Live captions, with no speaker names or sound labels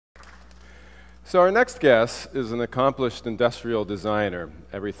So our next guest is an accomplished industrial designer,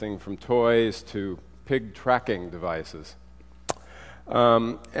 everything from toys to pig tracking devices.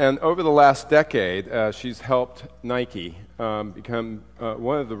 And over the last decade, she's helped Nike become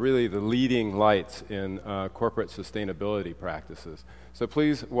one of the leading lights in corporate sustainability practices. So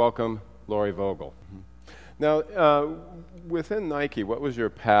please welcome Lorrie Vogel. Now, within Nike, what was your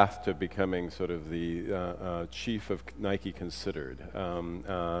path to becoming sort of the chief of Nike Considered,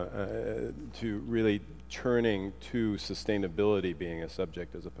 to really turning to sustainability being a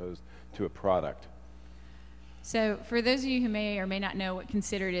subject as opposed to a product? So for those of you who may or may not know what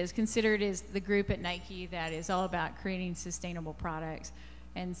Considered is the group at Nike that is all about creating sustainable products.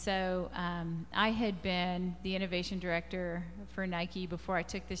 And so I had been the innovation director for Nike before I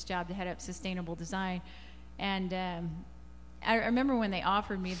took this job to head up sustainable design. And I remember when they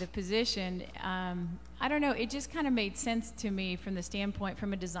offered me the position, I don't know, it just kind of made sense to me from the standpoint,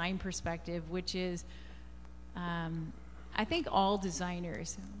 from a design perspective, which is I think all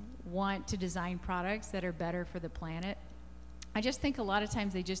designers want to design products that are better for the planet. I just think a lot of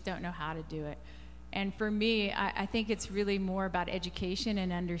times they just don't know how to do it. And for me, I think it's really more about education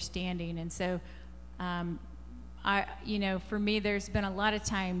and understanding. And so, for me, there's been a lot of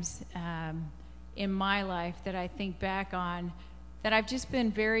times in my life that I think back on that I've just been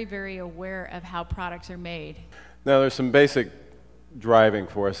very, very aware of how products are made. Now, there's some basic driving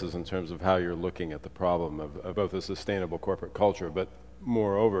forces in terms of how you're looking at the problem of both a sustainable corporate culture, but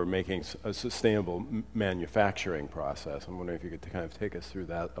moreover, making a sustainable manufacturing process. I'm wondering if you could kind of take us through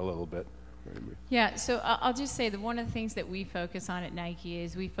that a little bit. Yeah, so I'll just say that one of the things that we focus on at Nike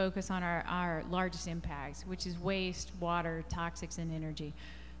is we focus on our largest impacts, which is waste, water, toxics, and energy.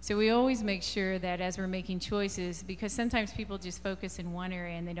 So we always make sure that as we're making choices, because sometimes people just focus in one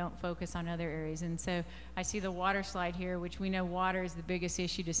area and they don't focus on other areas. And so I see the water slide here, which we know water is the biggest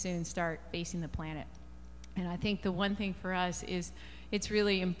issue to soon start facing the planet. And I think the one thing for us is it's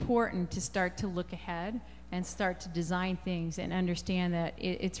really important to start to look ahead and start to design things and understand that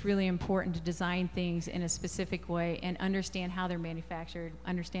it's really important to design things in a specific way and understand how they're manufactured,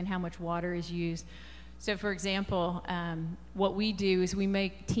 understand how much water is used. So for example, what we do is we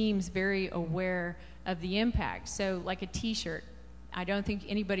make teams very aware of the impact. So like a t-shirt, I don't think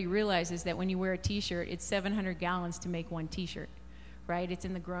anybody realizes that when you wear a t-shirt, it's 700 gallons to make one t-shirt. Right? It's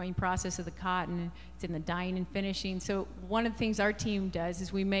in the growing process of the cotton, it's in the dyeing and finishing. So one of the things our team does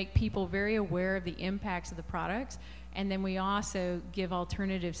is we make people very aware of the impacts of the products, and then we also give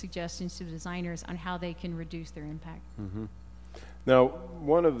alternative suggestions to designers on how they can reduce their impact. Mm-hmm. Now,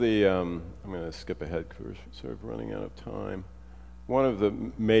 one of the, I'm going to skip ahead because we're sort of running out of time. One of the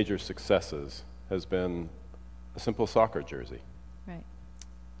major successes has been a simple soccer jersey. Right.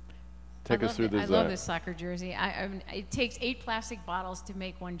 Take us through the design. I love this soccer jersey. It takes 8 plastic bottles to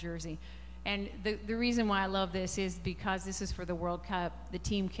make one jersey. And the reason why I love this is because this is for the World Cup, the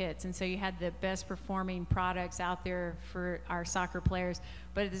team kits. And so you had the best performing products out there for our soccer players.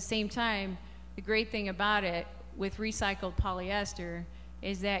 But at the same time, the great thing about it with recycled polyester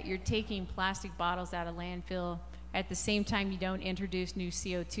is that you're taking plastic bottles out of landfill. At the same time, you don't introduce new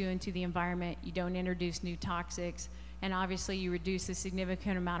CO2 into the environment. You don't introduce new toxics. And obviously you reduce a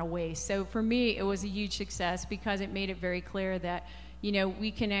significant amount of waste. So for me, it was a huge success because it made it very clear that, you know,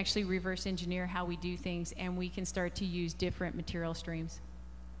 we can actually reverse engineer how we do things and we can start to use different material streams.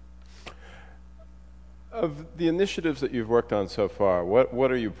 Of the initiatives that you've worked on so far,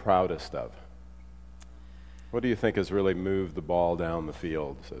 what are you proudest of? What do you think has really moved the ball down the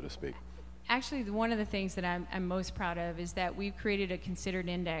field, so to speak? Actually, one of the things that I'm most proud of is that we've created a Considered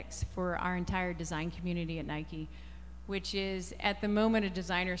index for our entire design community at Nike, which is at the moment a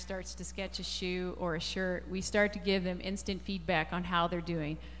designer starts to sketch a shoe or a shirt, we start to give them instant feedback on how they're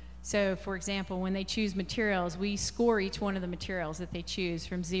doing. So for example, when they choose materials, we score each one of the materials that they choose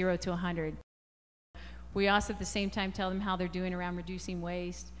from 0 to 100. We also at the same time tell them how they're doing around reducing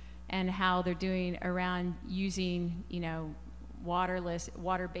waste and how they're doing around using, you know,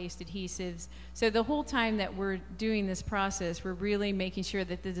 water-based adhesives. So the whole time that we're doing this process, we're really making sure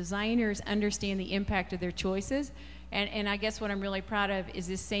that the designers understand the impact of their choices. And I guess what I'm really proud of is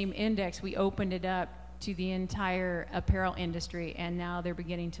this same index, we opened it up to the entire apparel industry, and now they're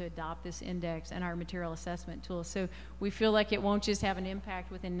beginning to adopt this index and our material assessment tools. So we feel like it won't just have an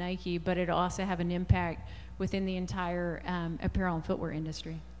impact within Nike, but it'll also have an impact within the entire apparel and footwear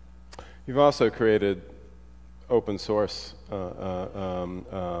industry. You've also created open source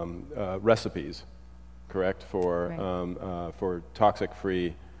recipes, correct, for, right. For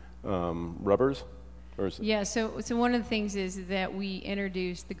toxic-free rubbers? Yeah, so one of the things is that we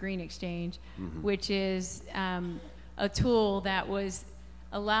introduced the Green Exchange, which is a tool that was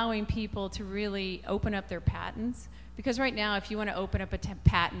allowing people to really open up their patents. Because right now, if you want to open up a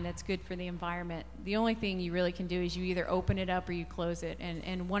patent that's good for the environment, the only thing you really can do is you either open it up or you close it.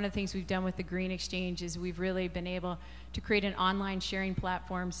 And one of the things we've done with the Green Exchange is we've really been able to create an online sharing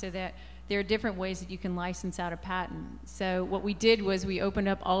platform so that there are different ways that you can license out a patent. So what we did was we opened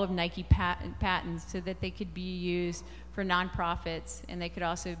up all of Nike patents so that they could be used for nonprofits, and they could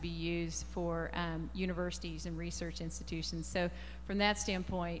also be used for universities and research institutions. So from that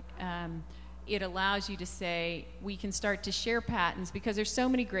standpoint, it allows you to say, we can start to share patents, because there's so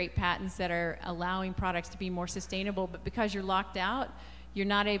many great patents that are allowing products to be more sustainable, but because you're locked out, you're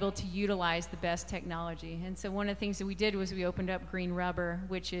not able to utilize the best technology. And so one of the things that we did was we opened up green rubber,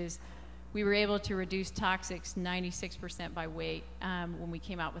 which is, we were able to reduce toxics 96% by weight when we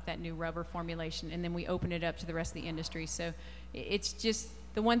came out with that new rubber formulation, and then we opened it up to the rest of the industry. So it's just,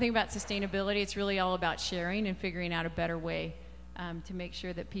 the one thing about sustainability, it's really all about sharing and figuring out a better way to make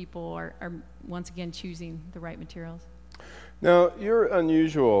sure that people are once again choosing the right materials. Now, you're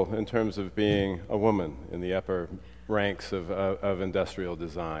unusual in terms of being a woman in the upper ranks of industrial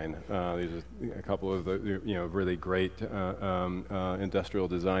design. These are a couple of the really great industrial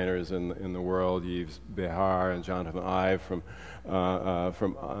designers in the world, Yves Behar and Jonathan Ive from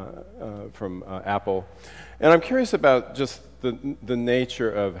Apple. And I'm curious about just the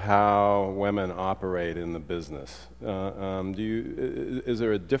nature of how women operate in the business. Is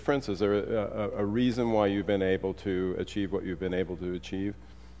there a difference? Is there a reason why you've been able to achieve what you've been able to achieve?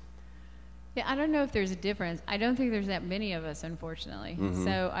 Yeah, I don't know if there's a difference. I don't think there's that many of us, unfortunately. Mm-hmm.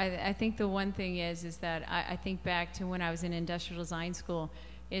 So I think the one thing is that I think back to when I was in industrial design school,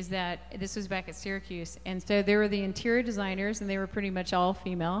 is that this was back at Syracuse, and so there were the interior designers, and they were pretty much all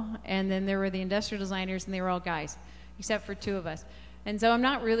female, and then there were the industrial designers, and they were all guys, except for two of us. And so I'm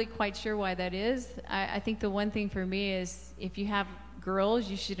not really quite sure why that is. I think the one thing for me is, if you have girls,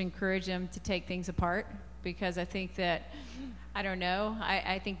 you should encourage them to take things apart, because I think that, I don't know,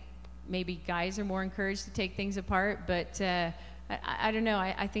 I think maybe guys are more encouraged to take things apart, but I don't know.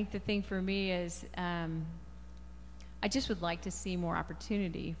 I think the thing for me is I just would like to see more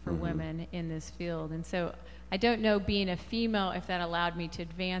opportunity for mm-hmm. women in this field. And so I don't know, being a female, if that allowed me to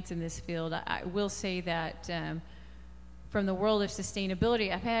advance in this field. I will say that from the world of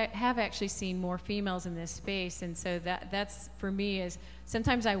sustainability, I have actually seen more females in this space. And so that's for me, is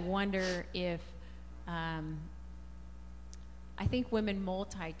sometimes I wonder if I think women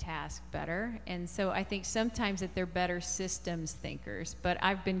multitask better, and so I think sometimes that they're better systems thinkers. But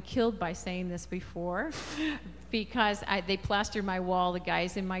I've been killed by saying this before, because they plastered my wall, the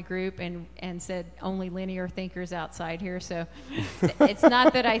guys in my group, and said only linear thinkers outside here. So it's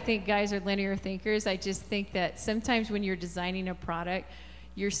not that I think guys are linear thinkers. I just think that sometimes when you're designing a product,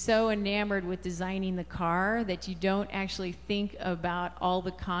 you're so enamored with designing the car that you don't actually think about all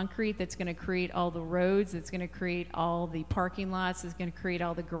the concrete that's going to create all the roads, that's going to create all the parking lots, that's going to create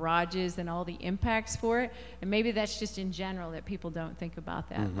all the garages and all the impacts for it. And maybe that's just in general that people don't think about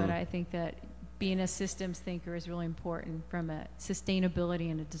that. Mm-hmm. But I think that being a systems thinker is really important from a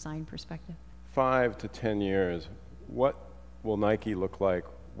sustainability and a design perspective. 5 to 10 years, what will Nike look like?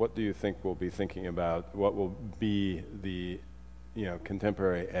 What do you think we'll be thinking about? What will be the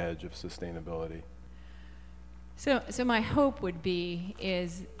contemporary edge of sustainability? So my hope would be,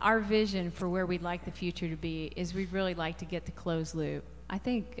 is our vision for where we'd like the future to be, is we'd really like to get the closed loop. I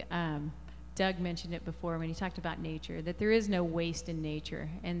think Doug mentioned it before when he talked about nature, that there is no waste in nature.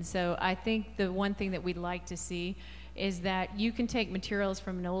 And so I think the one thing that we'd like to see is that you can take materials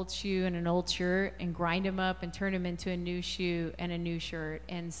from an old shoe and an old shirt and grind them up and turn them into a new shoe and a new shirt.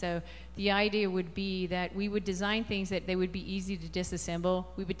 And so the idea would be that we would design things that they would be easy to disassemble.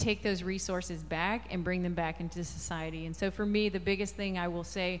 We would take those resources back and bring them back into society. And so for me, the biggest thing I will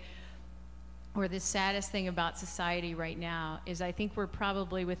say, or the saddest thing about society right now, is I think we're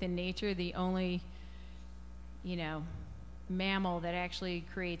probably, within nature, the only, mammal that actually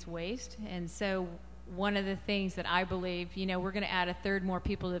creates waste. And so one of the things that I believe, we're going to add a third more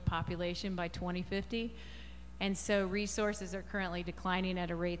people to the population by 2050. And so resources are currently declining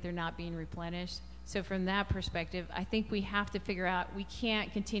at a rate they're not being replenished. So from that perspective, I think we have to figure out, we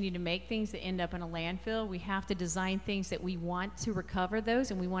can't continue to make things that end up in a landfill. We have to design things that we want to recover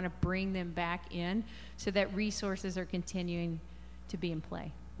those, and we want to bring them back in so that resources are continuing to be in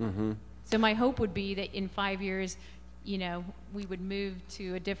play. Mm-hmm. So my hope would be that in 5 years, we would move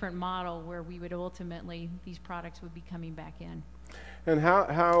to a different model where we would ultimately, these products would be coming back in. And how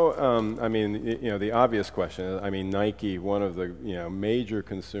the obvious question is, Nike, one of the, major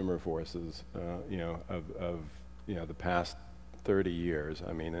consumer forces, of the past 30 years,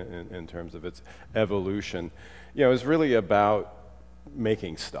 in terms of its evolution, is really about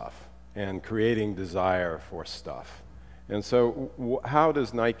making stuff and creating desire for stuff. And so how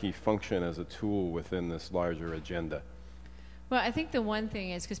does Nike function as a tool within this larger agenda? Well, I think the one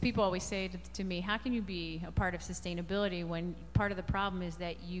thing is, because people always say to me, how can you be a part of sustainability when part of the problem is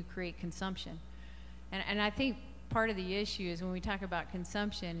that you create consumption? And I think part of the issue is when we talk about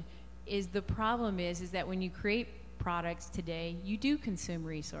consumption, is the problem is that when you create products today, you do consume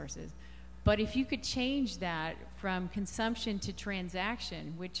resources. But if you could change that from consumption to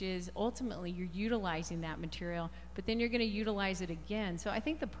transaction, which is ultimately you're utilizing that material, but then you're going to utilize it again. So I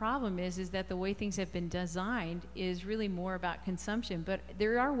think the problem is that the way things have been designed is really more about consumption. But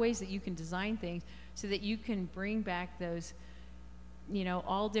there are ways that you can design things so that you can bring back those, you know,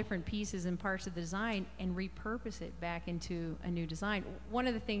 all different pieces and parts of the design and repurpose it back into a new design. One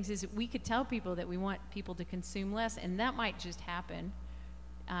of the things is that we could tell people that we want people to consume less, and that might just happen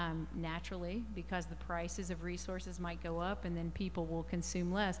naturally, because the prices of resources might go up and then people will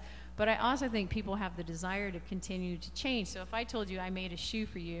consume less. But I also think people have the desire to continue to change. So if I told you I made a shoe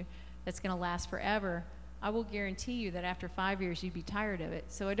for you that's going to last forever, I will guarantee you that after 5 years you'd be tired of it.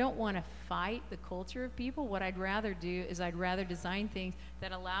 So I don't want to fight the culture of people. What I'd rather do is I'd rather design things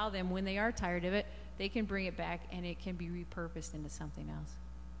that allow them, when they are tired of it, they can bring it back and it can be repurposed into something else.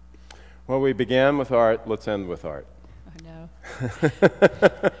 Well, we began with art. Let's end with art. Oh, no.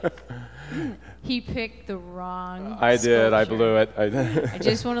 He picked the wrong I did. I sculpture. blew it. I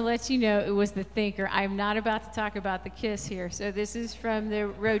just want to let you know it was the Thinker. I'm not about to talk about the Kiss here. So this is from the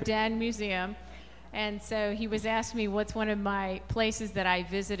Rodin Museum. And so he was asking me what's one of my places that I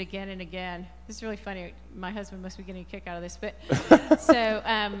visit again and again. This is really funny. My husband must be getting a kick out of this. But so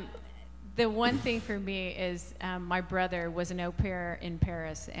the one thing for me is my brother was an au pair in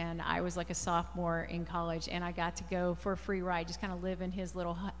Paris, and I was like a sophomore in college, and I got to go for a free ride, just kind of live in his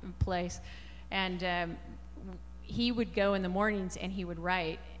little place. And he would go in the mornings and he would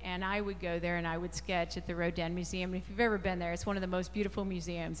write, and I would go there and I would sketch at the Rodin Museum. And if you've ever been there, it's one of the most beautiful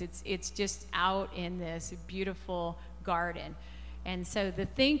museums. It's just out in this beautiful garden. And so the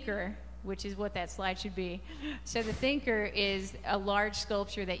Thinker, which is what that slide should be. So the Thinker is a large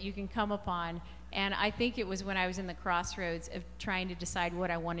sculpture that you can come upon, and I think it was when I was in the crossroads of trying to decide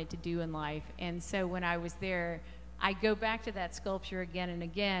what I wanted to do in life. And so when I was there, I go back to that sculpture again and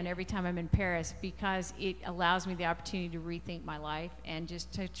again every time I'm in Paris, because it allows me the opportunity to rethink my life and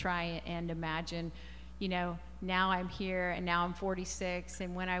just to try and imagine, you know, now I'm here and now I'm 46,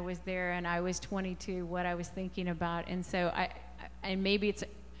 and when I was there and I was 22, what I was thinking about. And so and maybe it's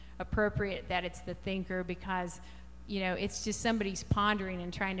appropriate that it's the Thinker, because, you know, it's just somebody's pondering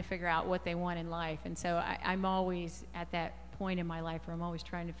and trying to figure out what they want in life. And so I'm always at that point in my life where I'm always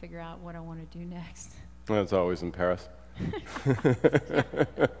trying to figure out what I want to do next. That's always in Paris. Yeah,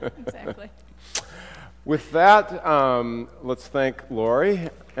 exactly. With that, let's thank Lorrie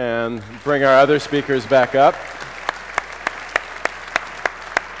and bring our other speakers back up.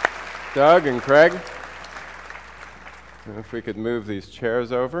 Doug and Craig. And if we could move these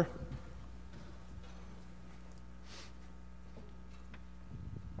chairs over.